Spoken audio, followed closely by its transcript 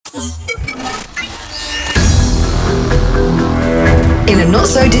In a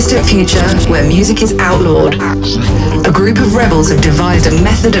not-so-distant future where music is outlawed, a group of rebels have devised a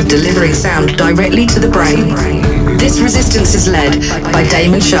method of delivering sound directly to the brain. This resistance is led by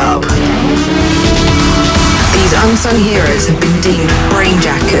Damon Sharpe. These unsung heroes have been deemed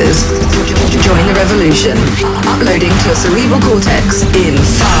brainjackers. Join the revolution, uploading to your cerebral cortex in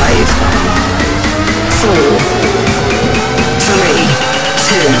 5, 4, 3,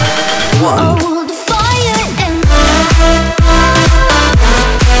 2, 1.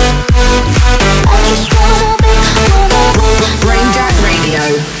 Brainjack Radio.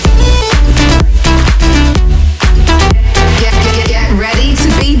 Get ready to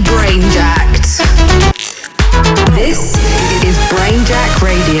be brainjacked. This is Brainjack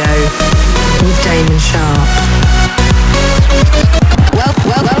Radio with Damon Sharpe.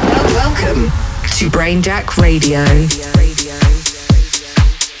 Welcome to Brainjack Radio.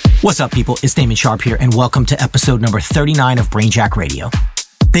 What's up, people? It's Damon Sharpe here, and welcome to episode number 39 of Brainjack Radio.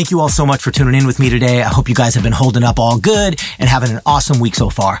 Thank you all so much for tuning in with me today. I hope you guys have been holding up all good and having an awesome week so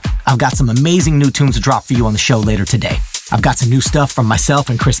far. I've got some amazing new tunes to drop for you on the show later today. I've got some new stuff from myself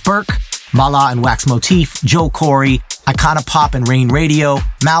and Chris Burke, Malaa and Wax Motif, Joe Corry, Icona Pop and Rain Radio,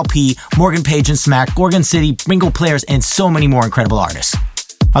 Mal P, Morgan Page and Smack, Gorgon City, Bingo Players, and so many more incredible artists.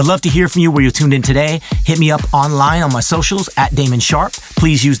 I'd love to hear from you where you're tuned in today. Hit me up online on my socials at Damon Sharpe.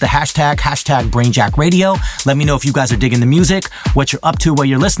 Please use the hashtag Brainjack Radio. Let me know if you guys are digging the music, what you're up to while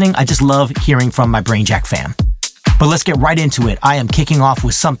you're listening. I just love hearing from my Brainjack fam. But let's get right into it. I am kicking off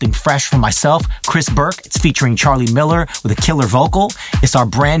with something fresh from myself, Chris Burke. It's featuring Charlie Miller with a killer vocal. It's our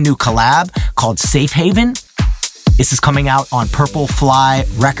brand new collab called Safe Haven. This is coming out on Purple Fly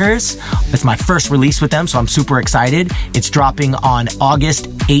Records. It's my first release with them, so I'm super excited. It's dropping on August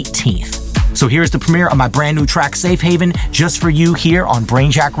 18th. So here's the premiere of my brand new track, Safe Haven, just for you here on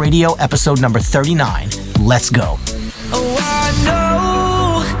Brainjack Radio, episode number 39. Let's go. Oh, I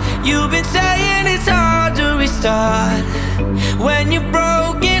know you've been saying it's hard to restart when you're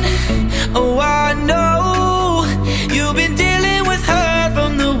broken. Oh, I know you've been dealing with hurt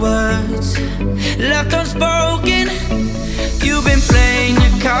from the words left unspoken. You've been playing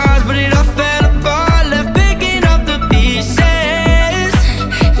your cards, but it all fell apart. Left picking up the pieces.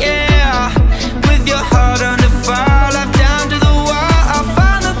 Yeah, with your heart under fire, left down to the wall. I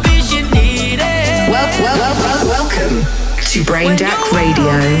found the piece you needed. Welcome to Brainjack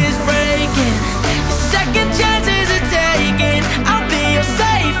Radio. Second chances are taken. I'll be your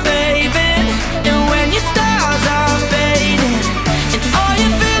safe haven. And when your stars are fading and all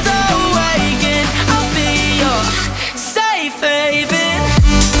your fears are awakened, I'll be your safe haven.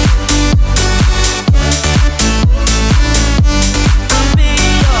 I'll be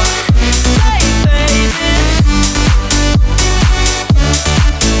your safe haven.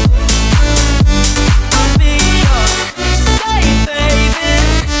 I'll be your safe haven.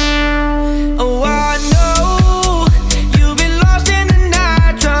 Oh, I know you've been lost in the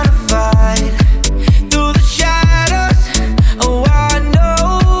night trying to fight through the shadows. Oh, I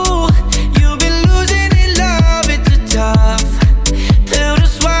know you've been losing in love, it's a tough pill to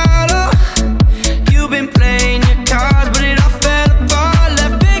swallow. You've been playing your cards, but it all fell apart.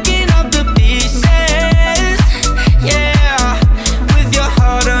 Left picking up the pieces. Yeah, with your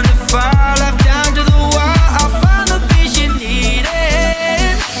heart under fire, left down to the wall. I found the piece you needed.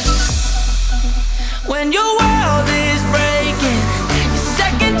 When your world is breaking, your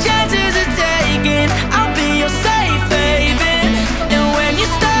second chances are taken. I'll be your safe haven. And when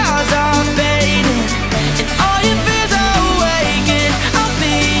your stars are fading and all your fears are awakened, I'll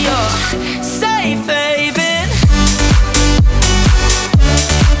be your safe haven.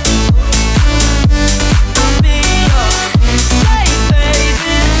 I'll be your safe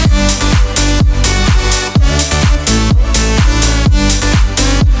haven.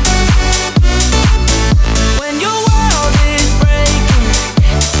 When your world is breaking,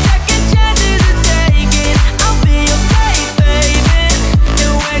 second chances are taken. I'll be your safe haven.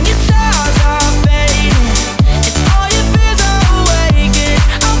 And when your stars are fading and all your fears are awakened,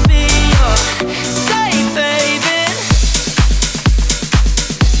 I'll be your safe haven.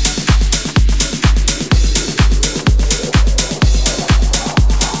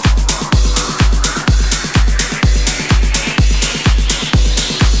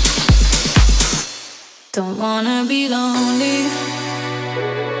 Don't wanna be lonely.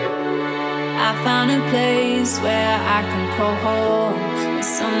 I found a place where I can call home, with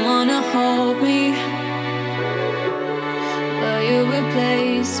someone to hold me. Will you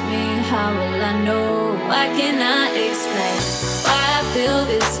replace me? How will I know? I cannot explain why I feel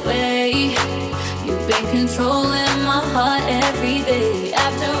this way. You've been controlling my heart every day.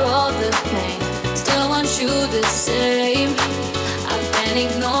 After all the pain, still want you the same. I've been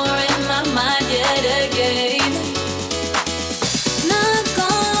ignoring my mind yet again. Not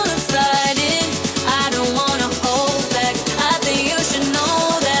gonna fight it, I don't wanna hold back. I think you should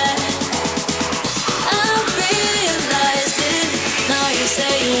know that. I realize it, now you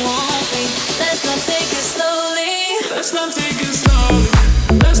say you want me. Let's not take it slowly. Let's not take it slowly.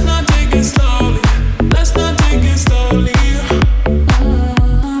 Let's not take it slowly. Let's not take it slowly.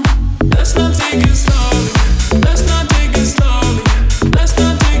 Let's not take it slowly. Let's not take it slowly. Let's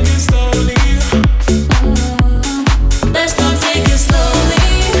not take it slowly. Let's not take it slowly.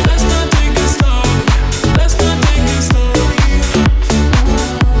 Let's not take it slowly. Let's not take it slowly.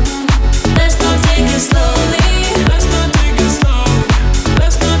 Let's not take it slowly. Let's not take it slowly.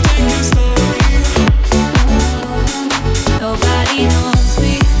 Let's not take it slowly. Nobody knows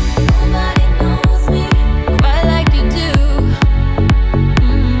me. Nobody knows me quite like you do.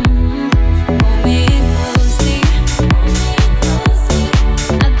 Hold me closely.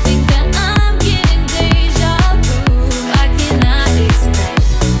 I think that I'm getting deja vu. I cannot explain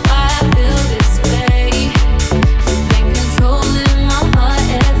why I feel this way. You've been controlling my heart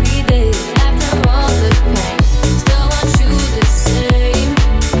every day. After all the pain, still want you the same.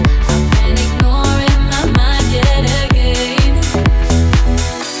 I've been ignoring my mind yet again.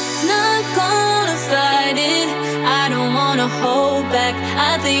 Not gonna fight it, I don't wanna hold back.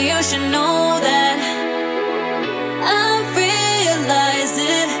 I think you should know that. I realize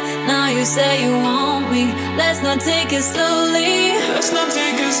it, now you say you want me. Let's not take it slowly. Let's not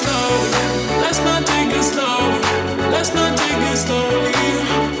take it slowly. Let's not take it slowly. Let's not take it slowly.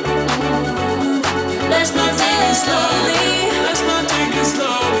 Let's not take it slowly. Let's not take it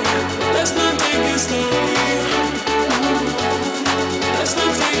slowly. Let's not take it slowly. Let's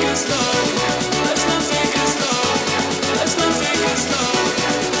not take it slowly. Let's not take it slowly. Let's not take it slowly.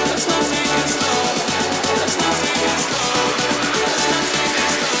 Let's not take it slowly. Let's not take it slowly. Let's not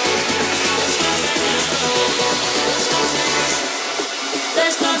take it slowly.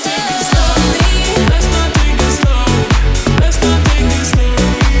 Let's not take it slowly. Let's not take it slowly. Let's not take it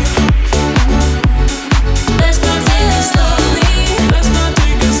slowly.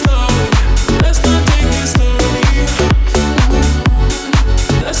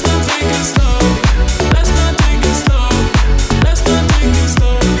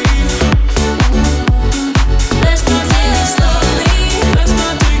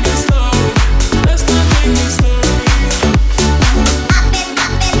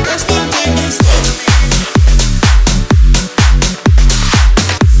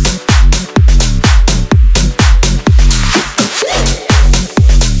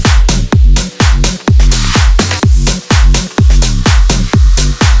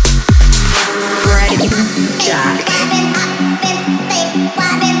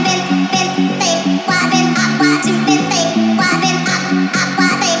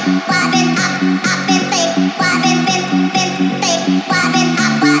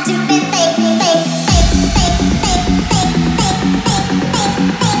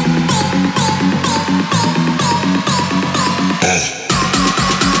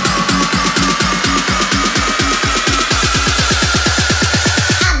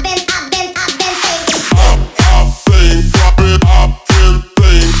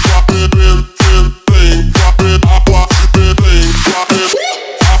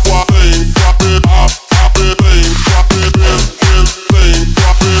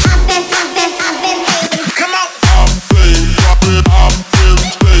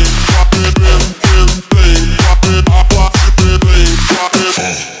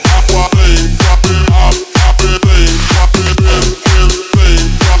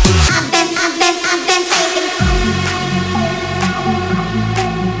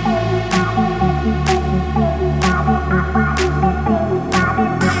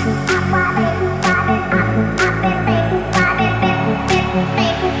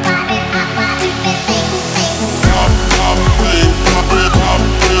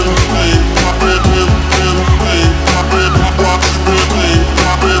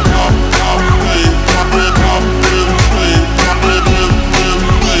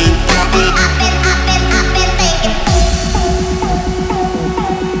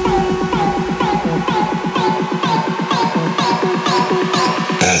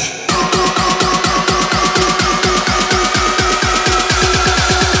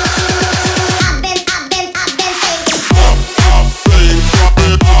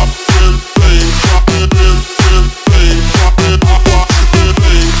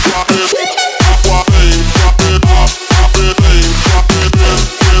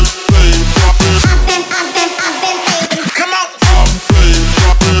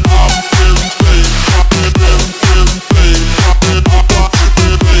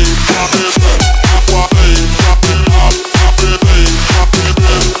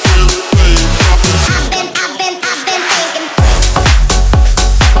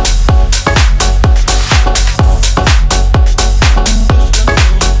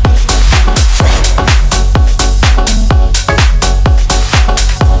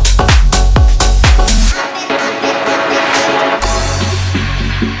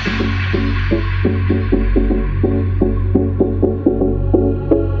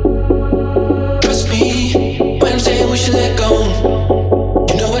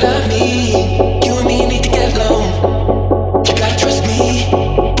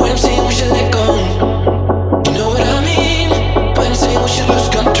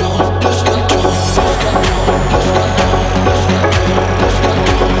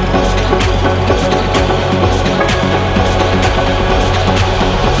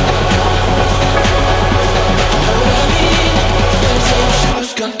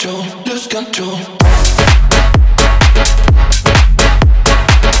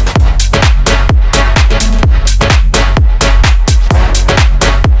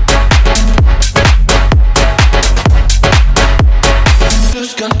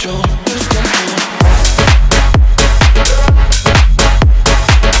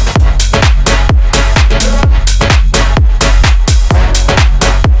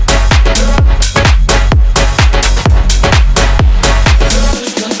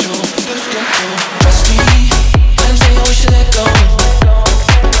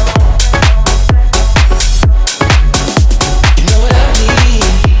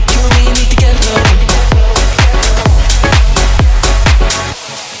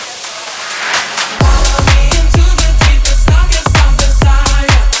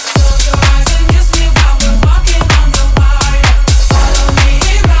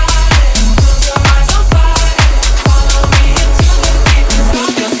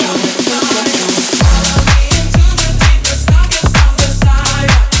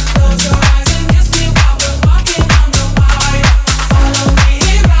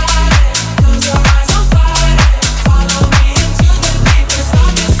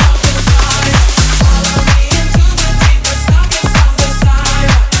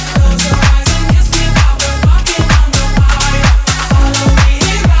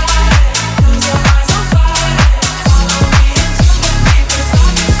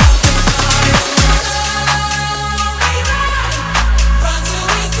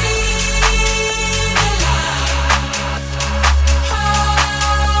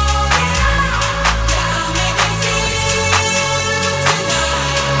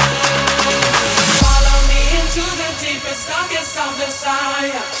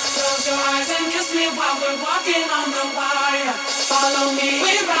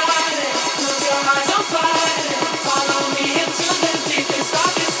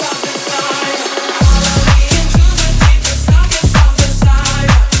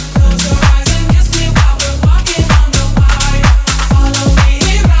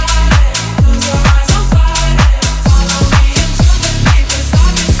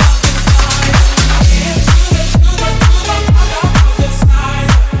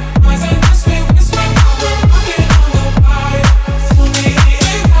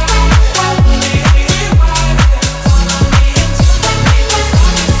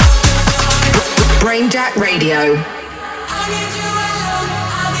 Brainjack Radio.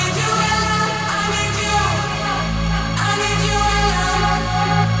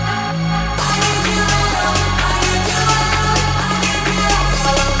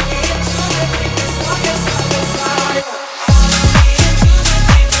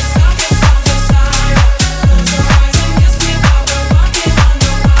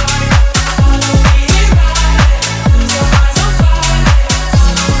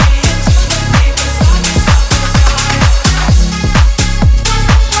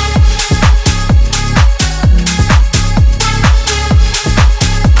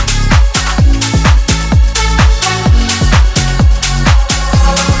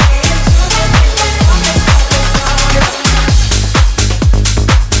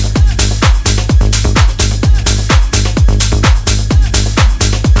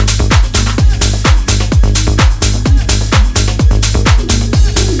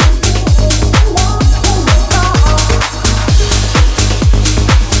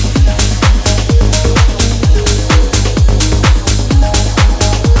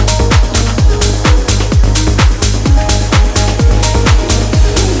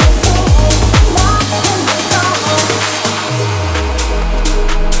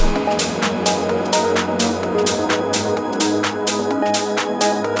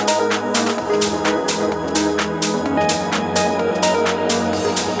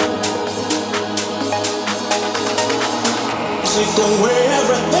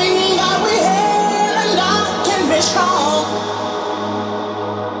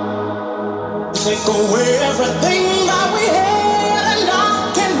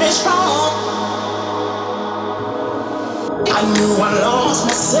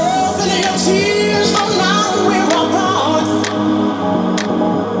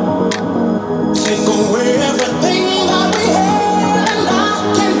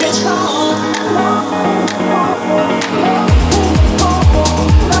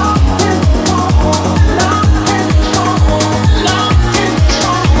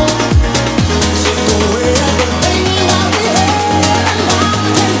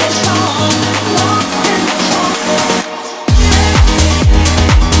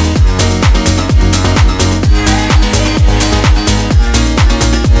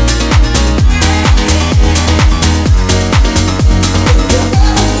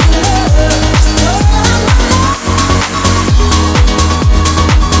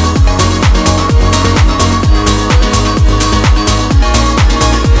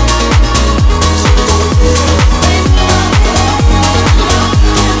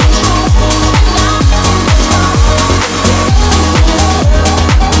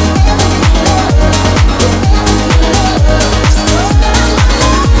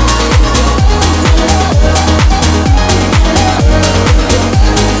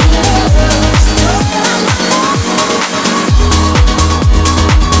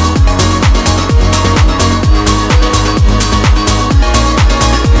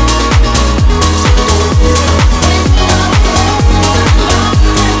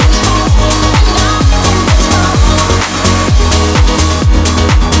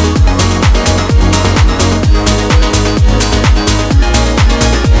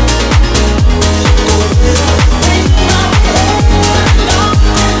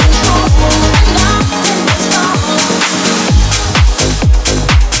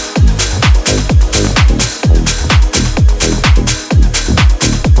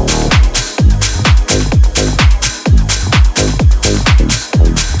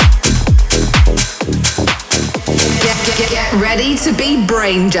 Ready to be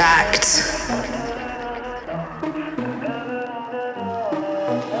brainjacked.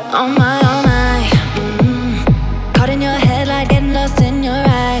 Oh my, caught in your headlight, getting lost in your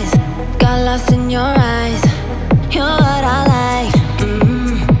eyes. Got lost in your eyes. You're what I like.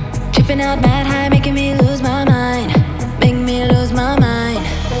 Tripping out mad high, making me lose my mind. Make me lose my mind.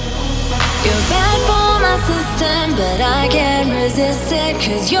 You're bad for my system, but I can't resist it,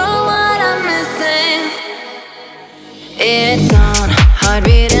 'cause you're what I'm missing. It's on, heart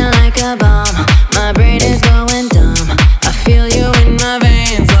beating like a bomb. My brain is going dumb. I feel you in my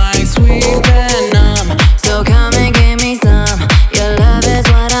veins like sweet venom. So come and give me some. Your love is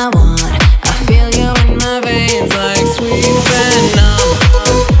what I want. I feel you in my veins like sweet venom.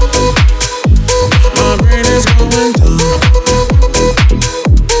 My brain is going dumb.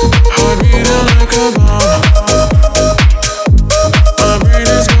 Heart beating like a bomb. My brain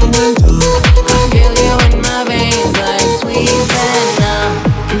is going dumb. I feel you in my veins like sweet venom.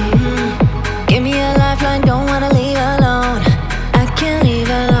 Give me a lifeline.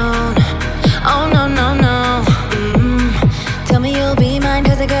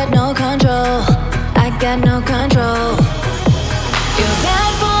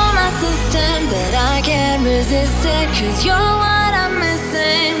 'cause you're what I'm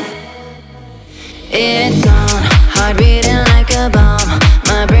missing. It's on, heart beating like a bomb.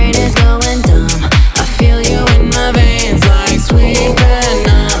 My brain is going dumb. I feel you in my veins like sweet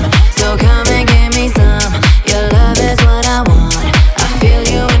venom. So come and give me some. Your love is what I want. I feel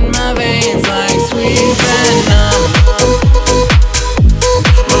you in my veins like sweet venom.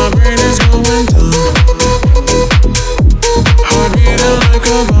 My brain is going dumb. Heart beating like a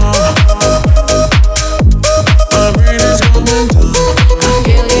bomb. My brain is going dumb. I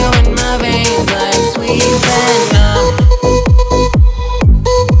feel you in my veins like sweet venom.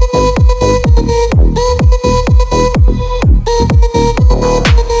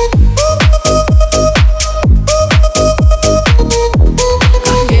 I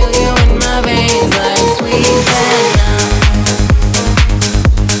feel you in my veins like sweet venom.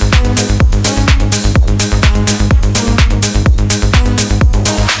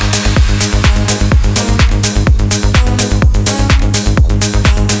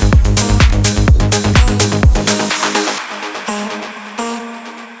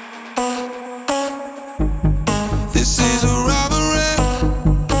 This is a robbery.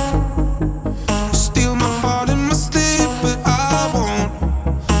 You steal my heart in my sleep, but I won't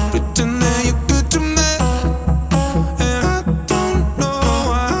pretend that you're good to me. And I don't know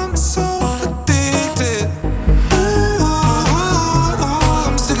why I'm so addicted.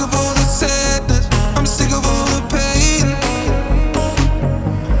 I'm sick of all the sadness. I'm sick of all the pain.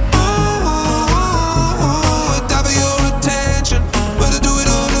 I die for your attention, but I do it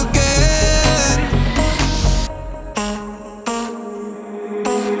all again.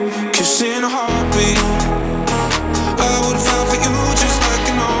 Kiss in a heartbeat. I would fight for you just like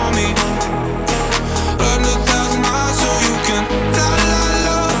an army. Run 1,000 miles so you can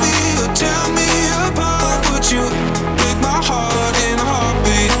love me or tear me apart. Would you break my heart in a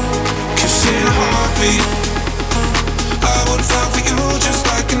heartbeat? Kiss in a heartbeat. I would fight for you just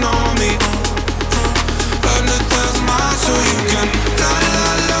like an army. Run 1,000 miles so you can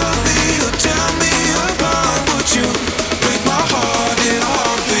love me or tear me apart. Would you break my heart in a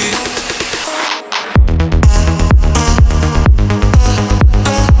heartbeat?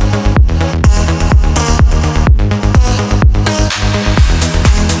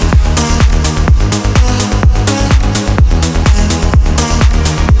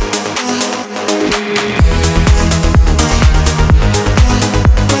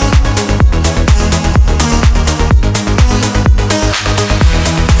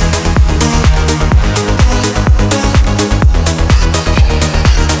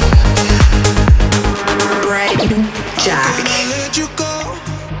 Brainjack. I let you go.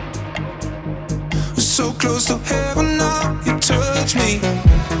 We're so close to heaven now. You touch me.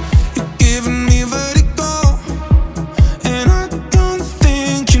 You're giving me vertigo. And I don't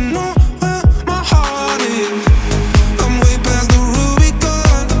think you know where my heart is. I'm way past the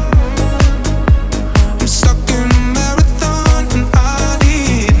Rubicon. I'm stuck in a marathon. And I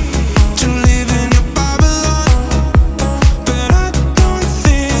need to live in your Babylon. But I don't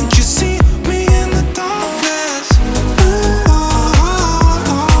think you see me in the darkness.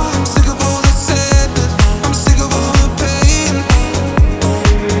 I'm sick of all the sadness. I'm sick of all the pain.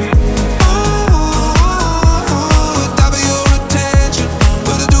 Die for your attention,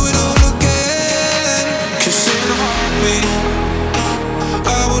 but I do it all again. Kiss in a heartbeat. I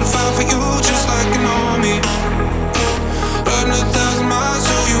would fight for you just like an army. Run 1,000 miles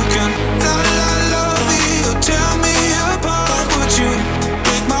so you can love me or tear me apart. Would you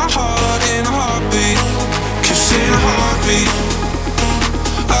break my heart in a heartbeat? Kiss in a heartbeat.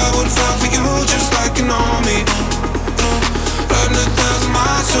 I would fight for you just like an army. Run 1,000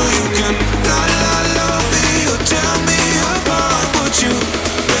 miles so you can love me or tear me apart. Would you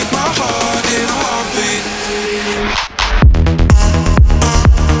break my heart in a heartbeat?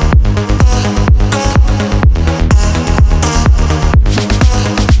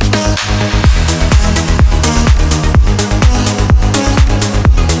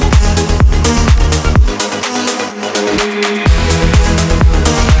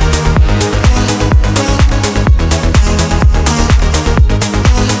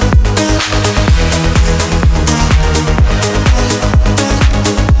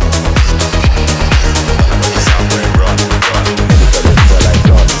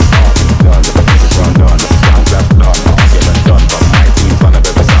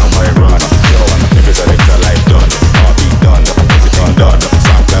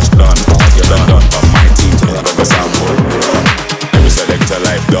 selector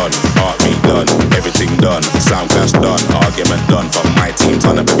life done, heartbeat done, everything done, sound clash done, argument done. From my team,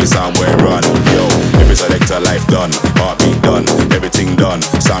 turn up every sound where run. Yo, every selector life done, heartbeat done, everything done,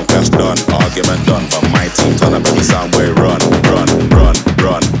 sound clash done, argument done. From my team, turn up every sound where run, run, run,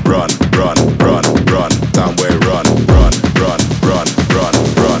 run, run, run, run, run, sound where run, run, run, run, run,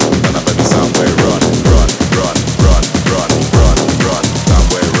 run, turn up every sound where run, run, run, run, run, run, run, sound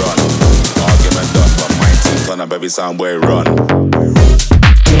where run, argument done. From my team, turn up every sound where run.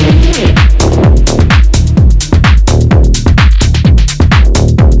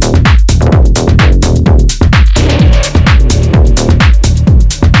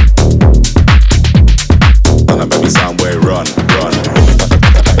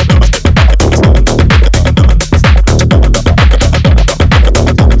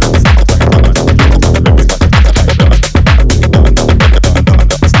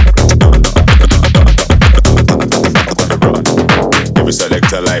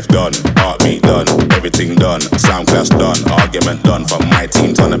 Life done, heartbeat done, everything done, sound clash done, argument done. From my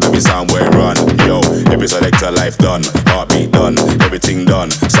team, turn up every sound where it run. Yo, every selector life done, heartbeat done, everything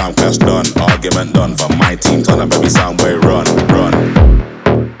done, sound clash done, argument done. From my team, turn up every sound where it run, run.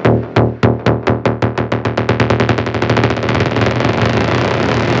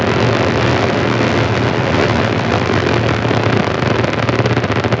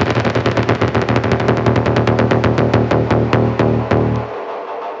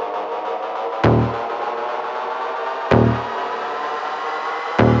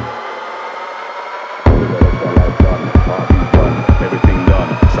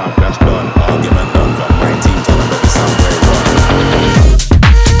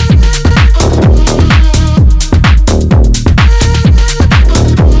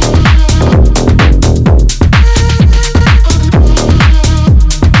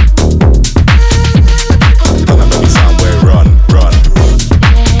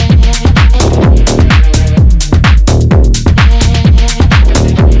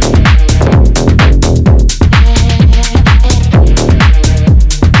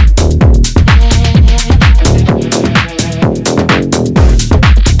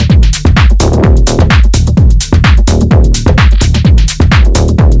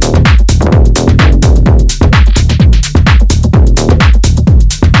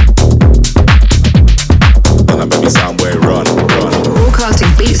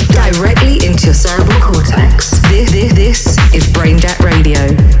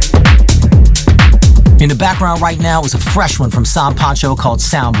 Background right now is a fresh one from Pacho called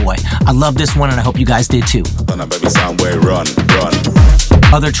Soundboy. I love this one and I hope you guys did too.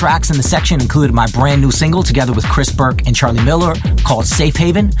 Other tracks in the section included my brand new single together with Chris Burke and Charlie Miller called Safe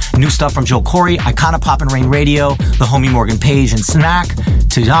Haven, new stuff from Corry, Icona Pop and Rain Radio, the homie Morgan Page and Snack,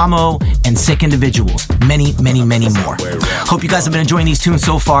 Tujamo, and Sick Individuals. Many, many, many more. Hope you guys have been enjoying these tunes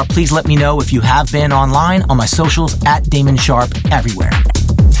so far. Please let me know if you have been online on my socials at Damon Sharpe everywhere.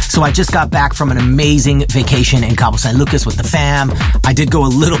 So I just got back from an amazing vacation in Cabo San Lucas with the fam. I did go a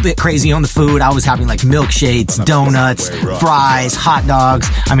little bit crazy on the food. I was having like milkshakes, donuts, fries, hot dogs.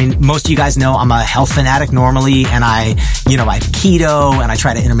 I mean, most of you guys know I'm a health fanatic normally, and I keto and I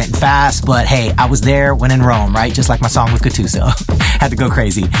try to intermittent fast. But hey, I was there when in Rome, right? Just like my song with Gattuso. Had to go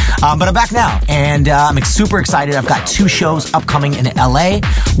crazy. But I'm back now, and I'm super excited. I've got 2 shows upcoming in LA.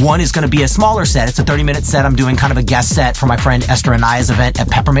 One is going to be a smaller set. It's a 30-minute set. I'm doing kind of a guest set for my friend Esther Anaya's event at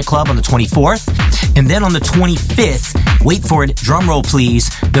Peppermint Club on the 24th. And then on the 25th, wait for it, drum roll please,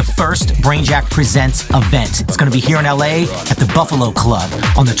 the first Brainjack Presents event. It's going to be here in LA at the Buffalo Club.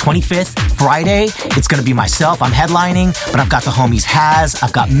 On the 25th, Friday, it's going to be myself. I'm headlining, but I've got the homies Haz,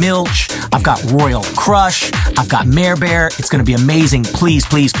 I've got Milch, I've got Royal Crush, I've got Mare Bear. It's going to be amazing. Please,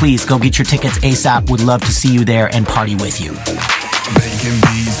 please, please go get your tickets ASAP. Would love to see you there and party with you. Making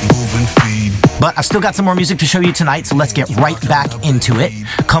beats, moving feet. But I've still got some more music to show you tonight, so let's get right back into it.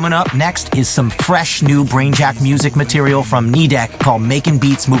 Coming up next is some fresh new Brainjack music material from Nidek called Making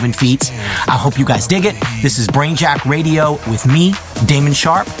Beats, Moving Feet. I hope you guys dig it. This is Brainjack Radio with me, Damon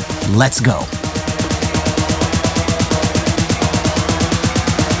Sharpe. Let's go.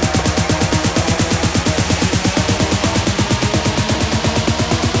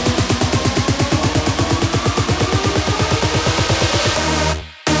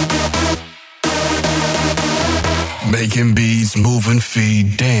 Making beats, moving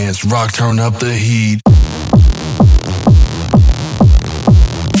feet, dance, rock, turn up the heat.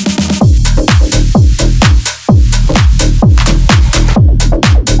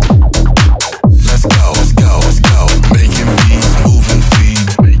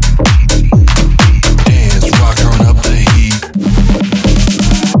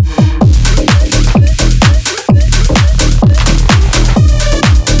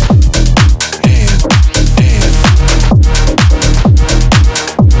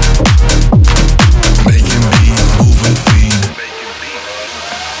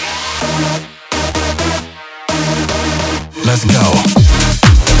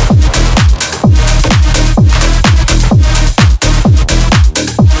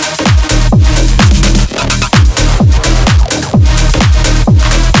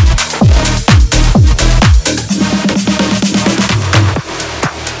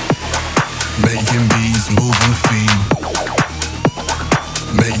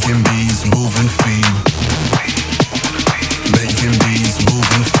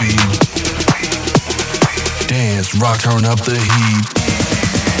 rock, turn up the heat.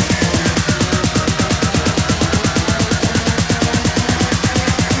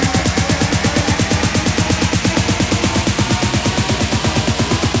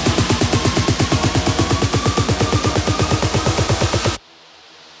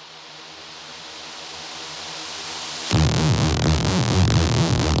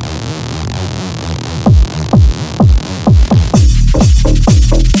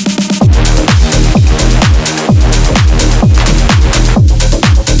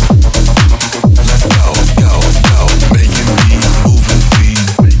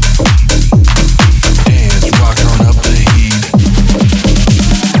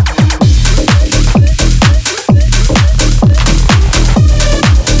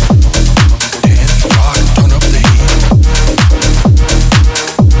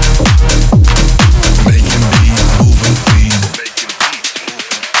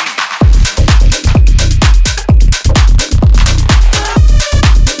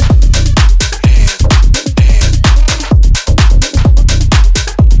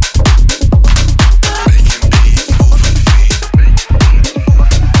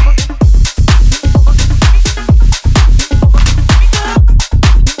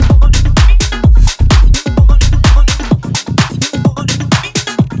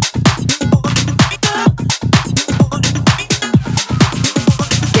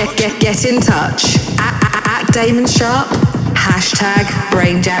 Get in touch at Damon Sharpe, hashtag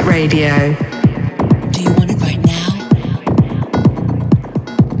Brainjack Radio. Do you want it right now?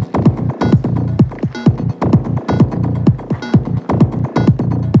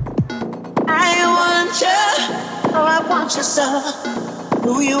 I want you, oh I want you so.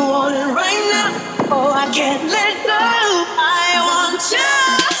 Do you want it right now? Oh I can't let go. I want you.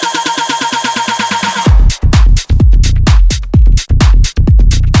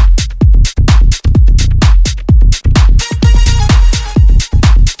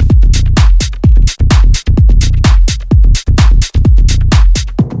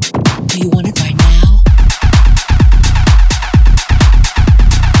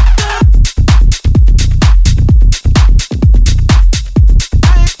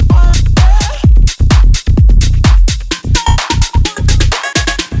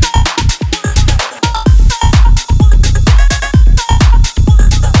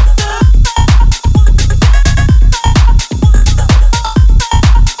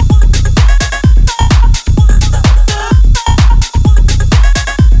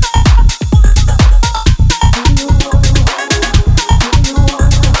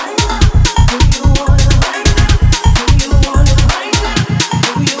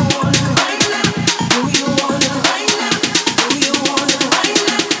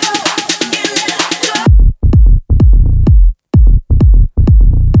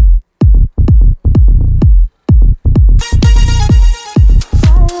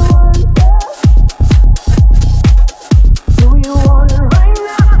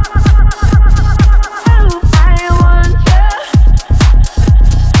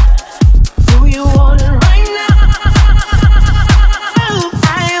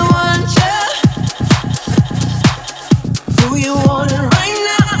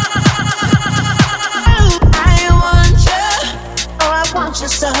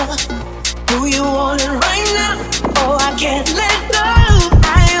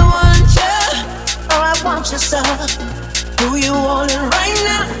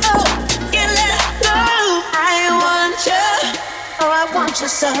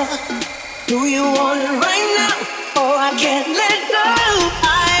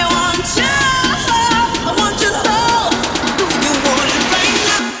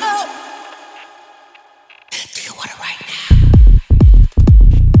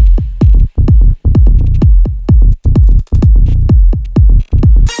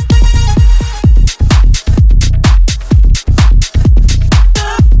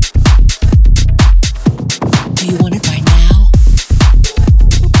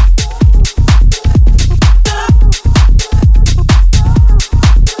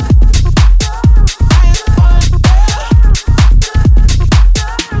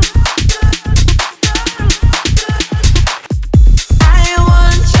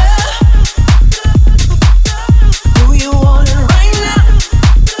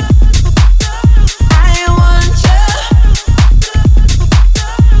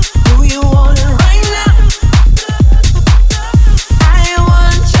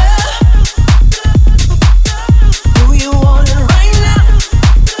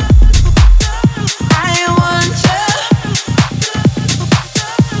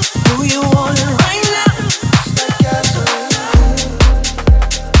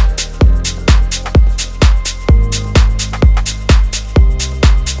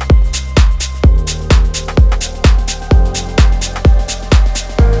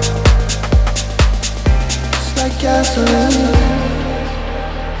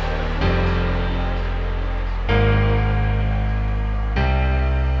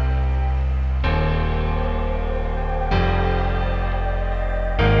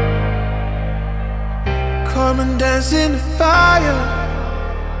 Come and dance in the fire.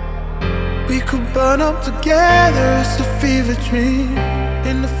 We could burn up together, it's a fever dream.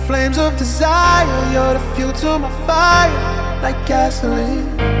 In the flames of desire, you're the fuel to my fire, like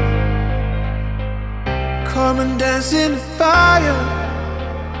gasoline. Come and dance in the fire.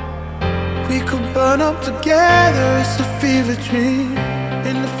 We could burn up together, it's a fever dream.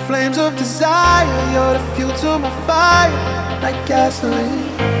 In the flames of desire, you're the fuel to my fire, like gasoline.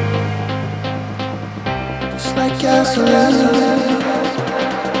 Just like gasoline.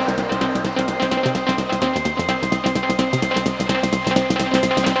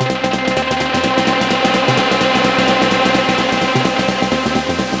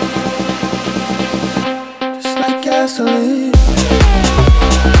 Gasoline.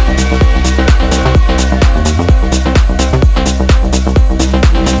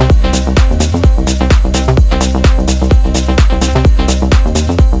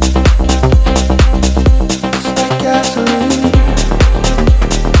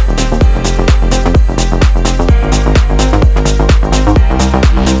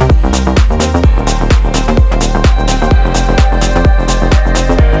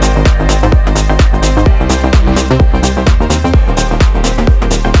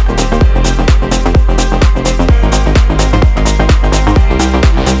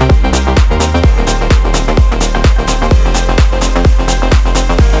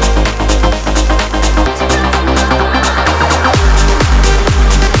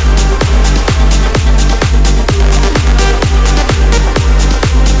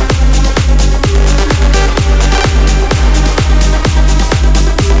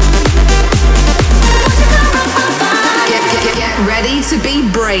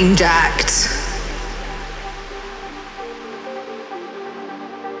 Brainjacked.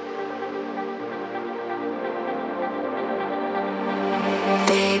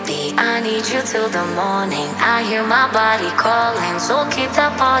 Baby, I need you till the morning. I hear my body calling, so keep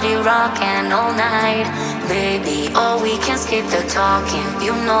that body rocking all night. Baby, oh, we can skip the talking.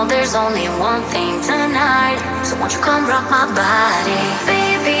 You know there's only one thing tonight, so won't you come rock my body?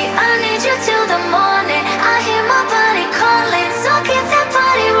 Baby, I need you till the morning. I hear my body calling, so keep that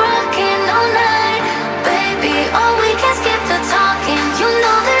body rocking all night. Baby, oh, we can skip the talking. You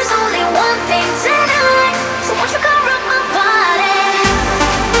know there's only one thing tonight, so won't you come rock my body?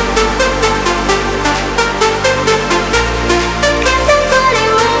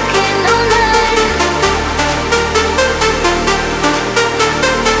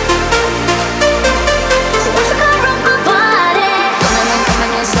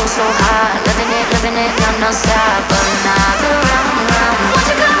 So hot, living it, non-stop. Another round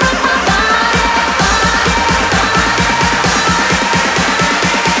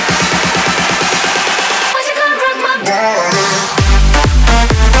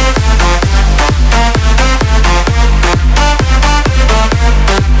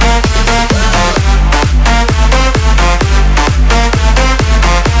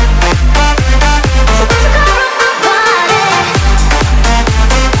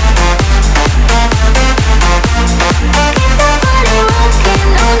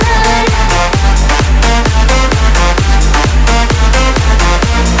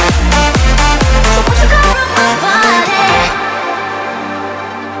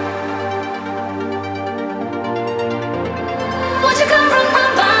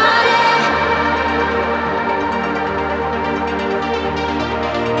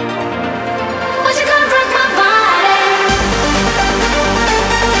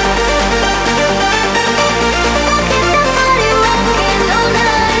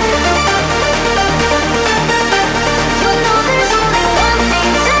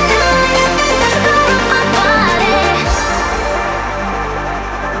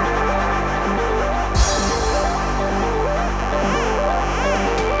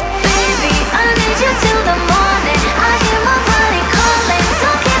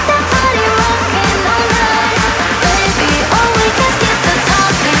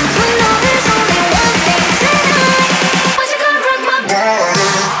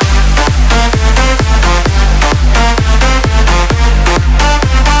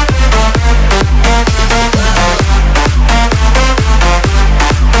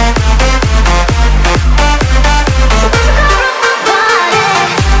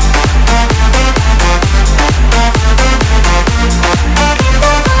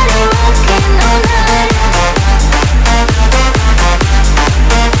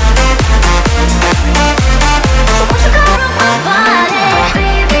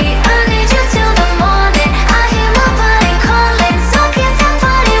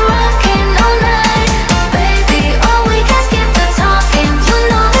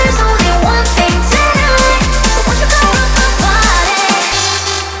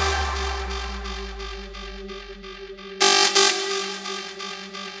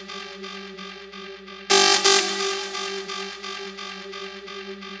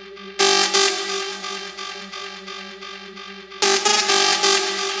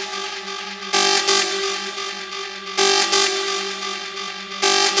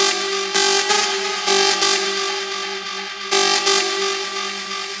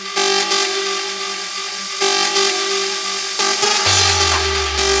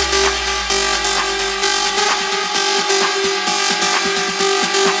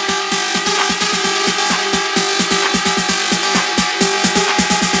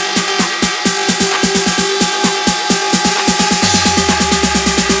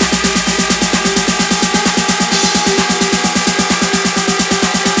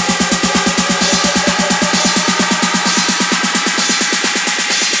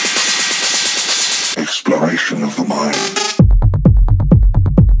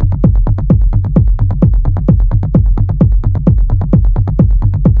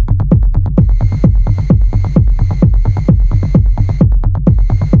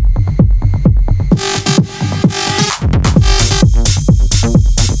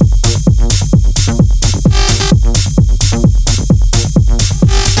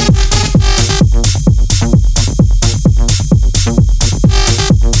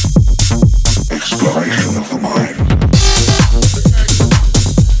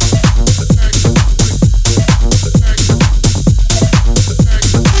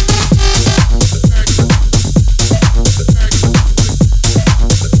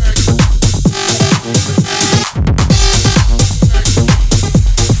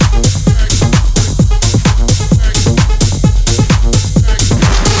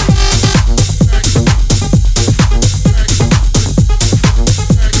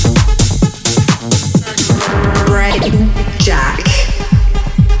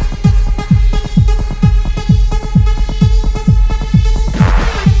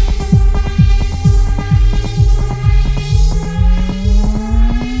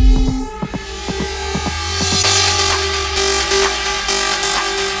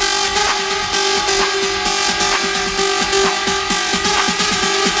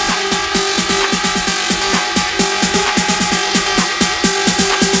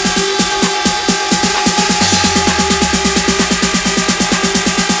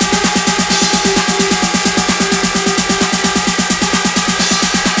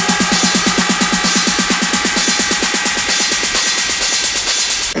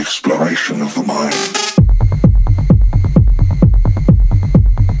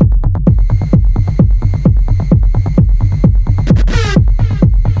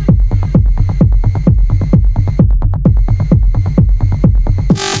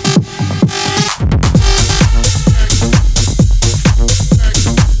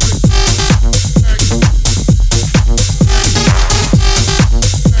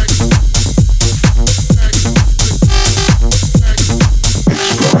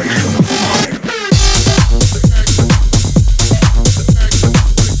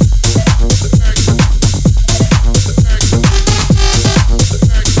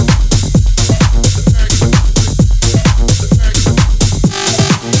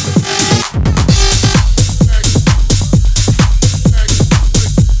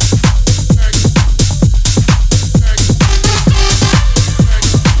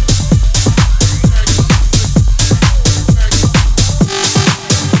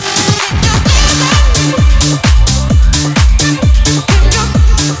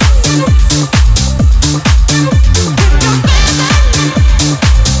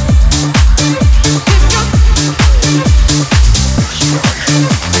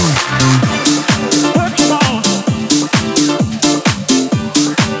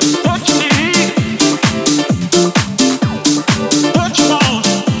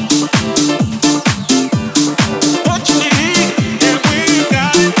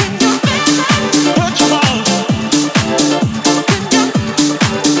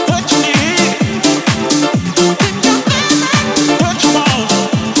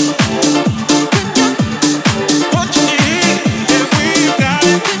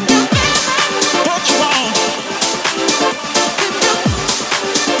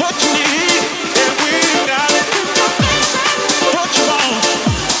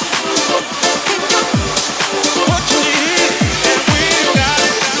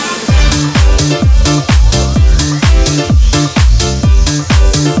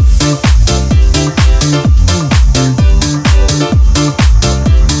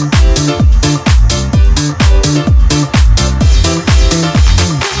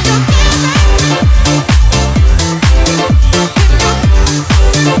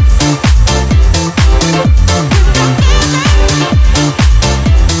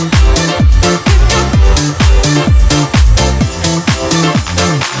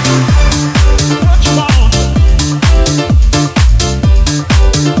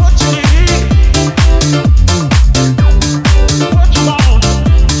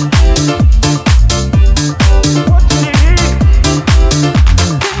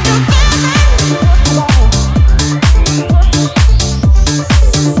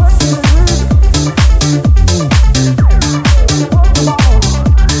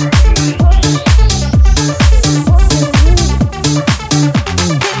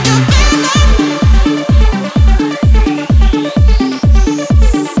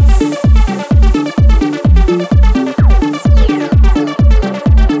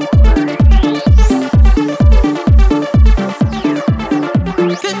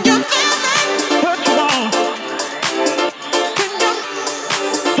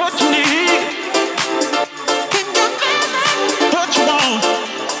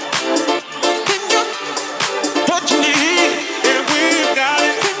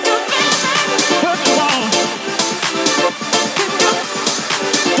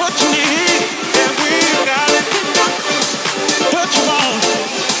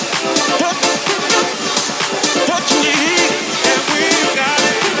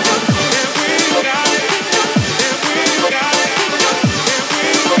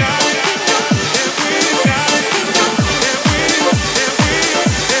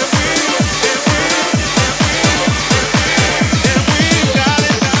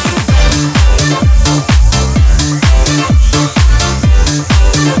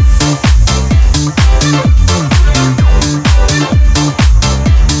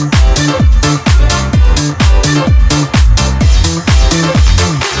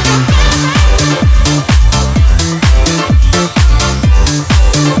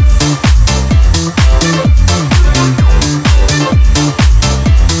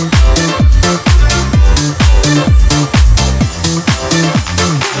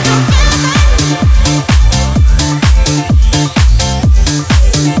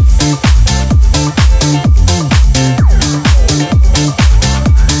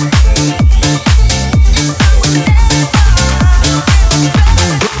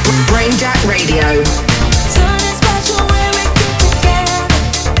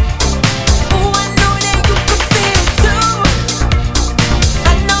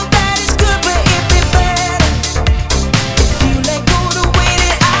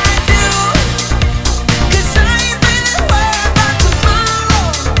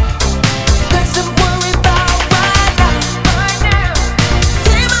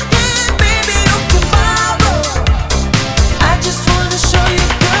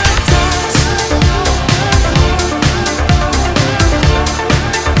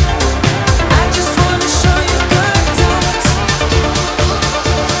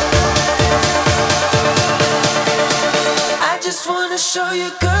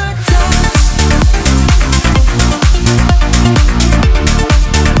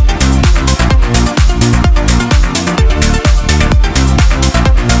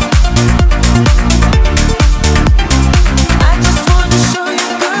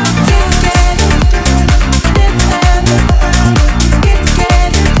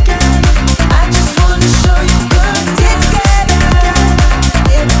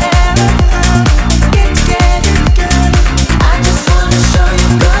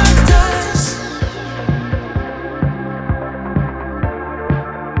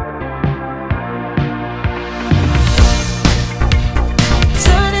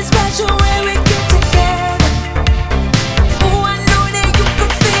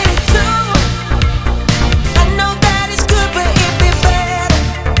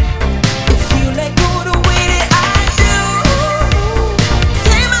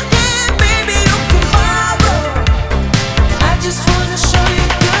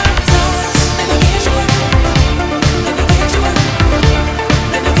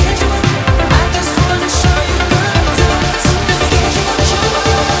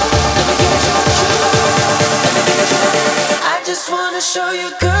show you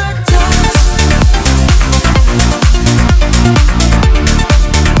good times.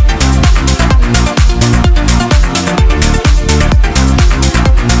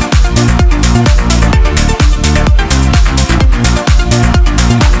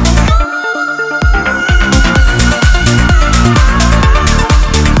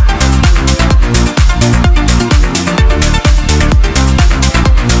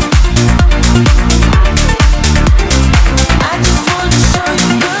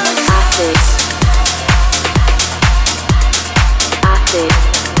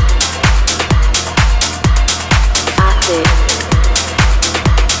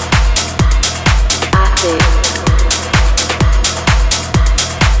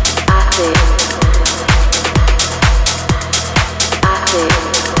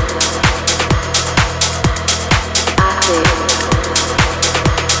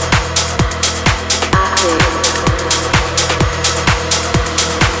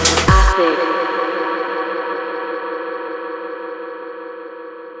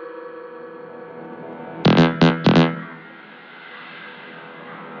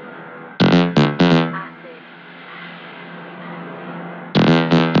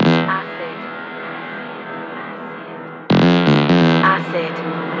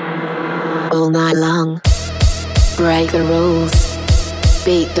 All night long, break the rules,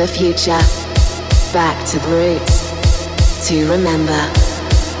 beat the future, back to the roots, to remember,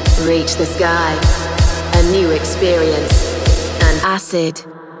 reach the sky, a new experience, and acid.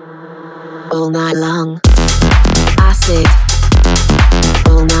 All night long, acid.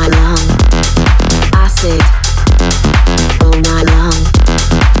 All night long, acid. All night long,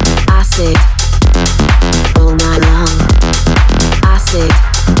 acid. All night long, acid.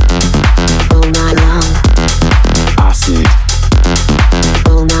 All night long, Acid.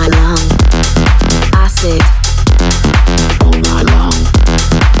 all night long, acid. All night long.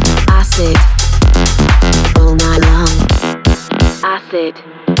 Acid. All night long, acid.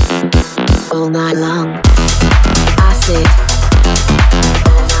 All night long, acid.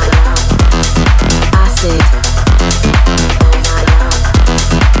 Acid.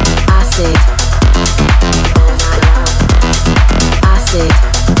 Acid. Acid.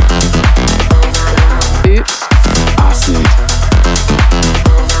 Oops. Acid.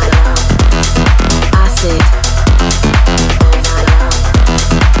 Acid.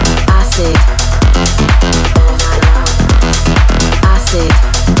 Acid. Acid.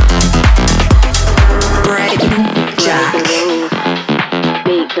 Brainjack.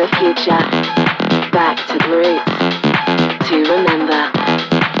 Beat the future. Back to the roots. To remember.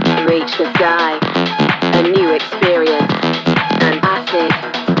 Reach the sky. A new experience. And acid.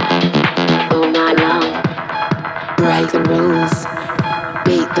 All night long. Break the rules.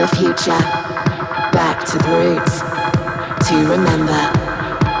 Beat the future. Back to the roots. To remember.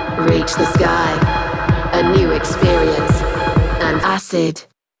 Reach the sky. A new experience. And acid.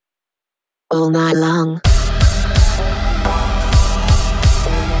 All night long.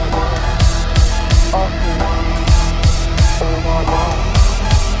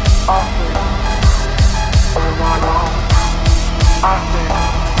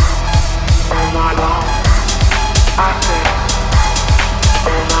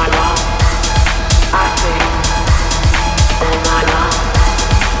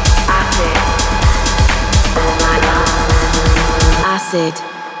 Acid.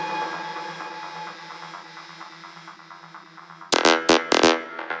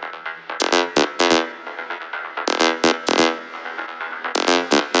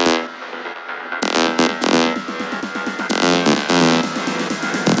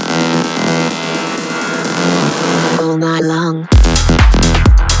 All night long.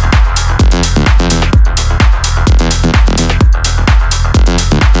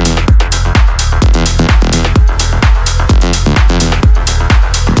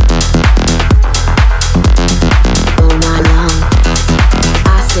 All night long.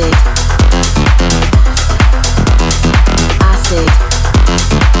 Acid. Acid.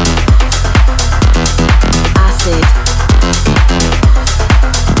 Acid.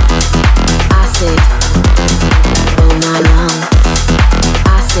 Acid. All night long.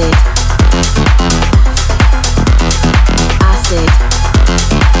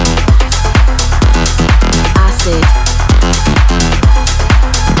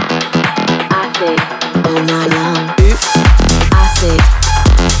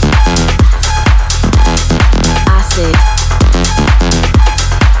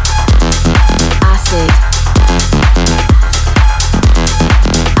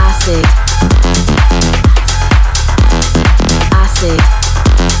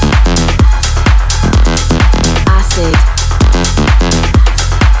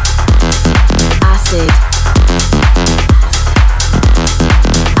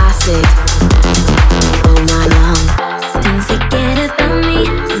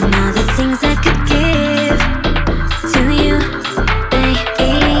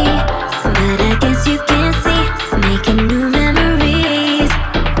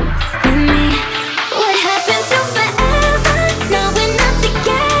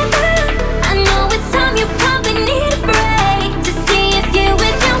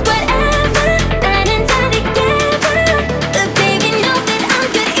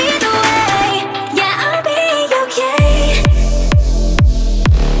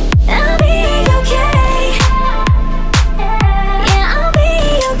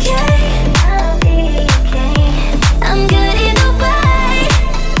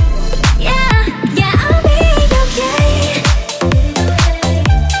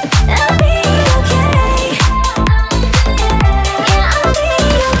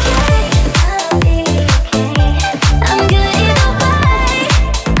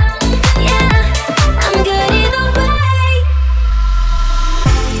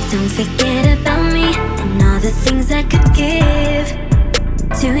 Don't forget about me and all the things I could give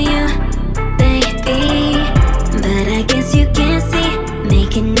to you, baby. But I guess you can't see,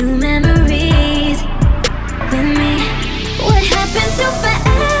 making new memories with me. What happened to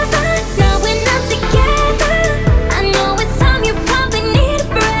forever? Now we're not together. I know it's time, you probably need a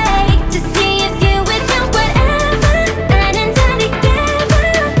break to see if you're without whatever that and done together.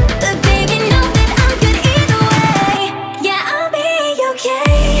 But baby, know that I'm good either way. Yeah, I'll be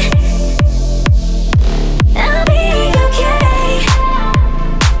okay. I'll be okay.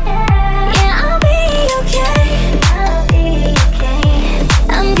 Yeah, I'll be okay. I'll be okay.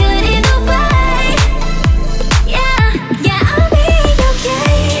 I'm good either way. Yeah, yeah, I'll be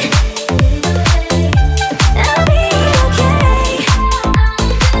okay. I'll be okay.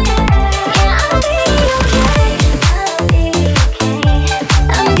 Yeah, I'll be okay. I'll be okay.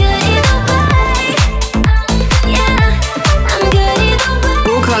 I'm good either way. Yeah, I'm good either way.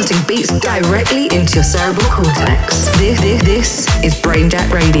 Broadcasting beats directly into your cerebral cortex. This is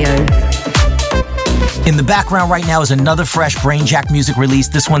Brainjack Radio. In the background right now is another fresh Brainjack music release.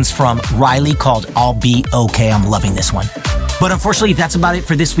 This one's from RVLEY called I'll Be Okay. I'm loving this one. But unfortunately, that's about it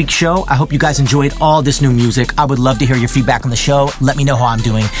for this week's show. I hope you guys enjoyed all this new music. I would love to hear your feedback on the show. Let me know how I'm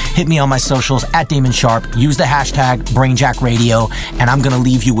doing. Hit me on my socials at Damon Sharpe. Use the hashtag Brainjack Radio. And I'm going to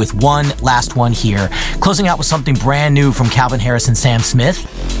leave you with one last one here. Closing out with something brand new from Calvin Harris and Sam Smith.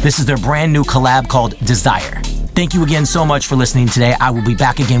 This is their brand new collab called Desire. Thank you again so much for listening today. I will be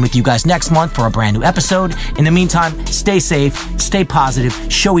back again with you guys next month for a brand new episode. In the meantime, stay safe, stay positive,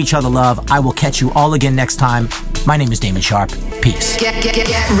 show each other love. I will catch you all again next time. My name is Damon Sharpe. Peace. Get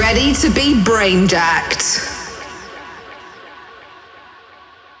ready to be brainjacked.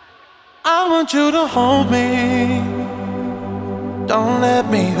 I want you to hold me. Don't let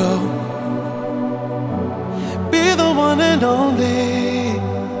me go. Be the one and only.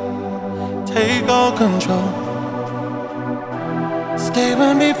 Take all control. Stay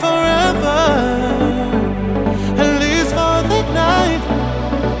with me forever, at least for the night.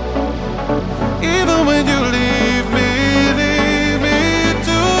 Even when you leave me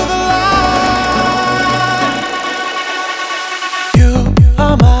to the light. You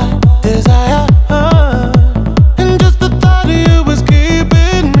are my desire, and just the thought of you is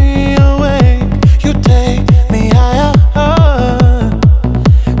keeping me awake. You take me higher,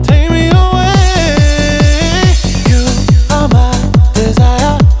 take me away. You are my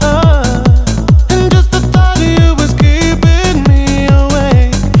desire, and just the thought of you is keeping me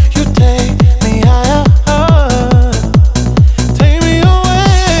awake. You take me higher, take me away.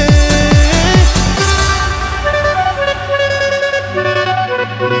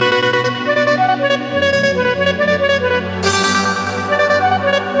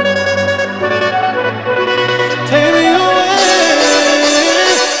 Take me away.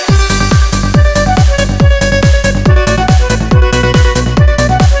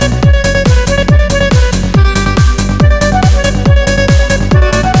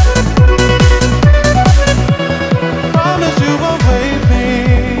 Promise you won't wait me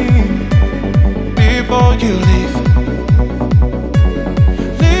before you leave.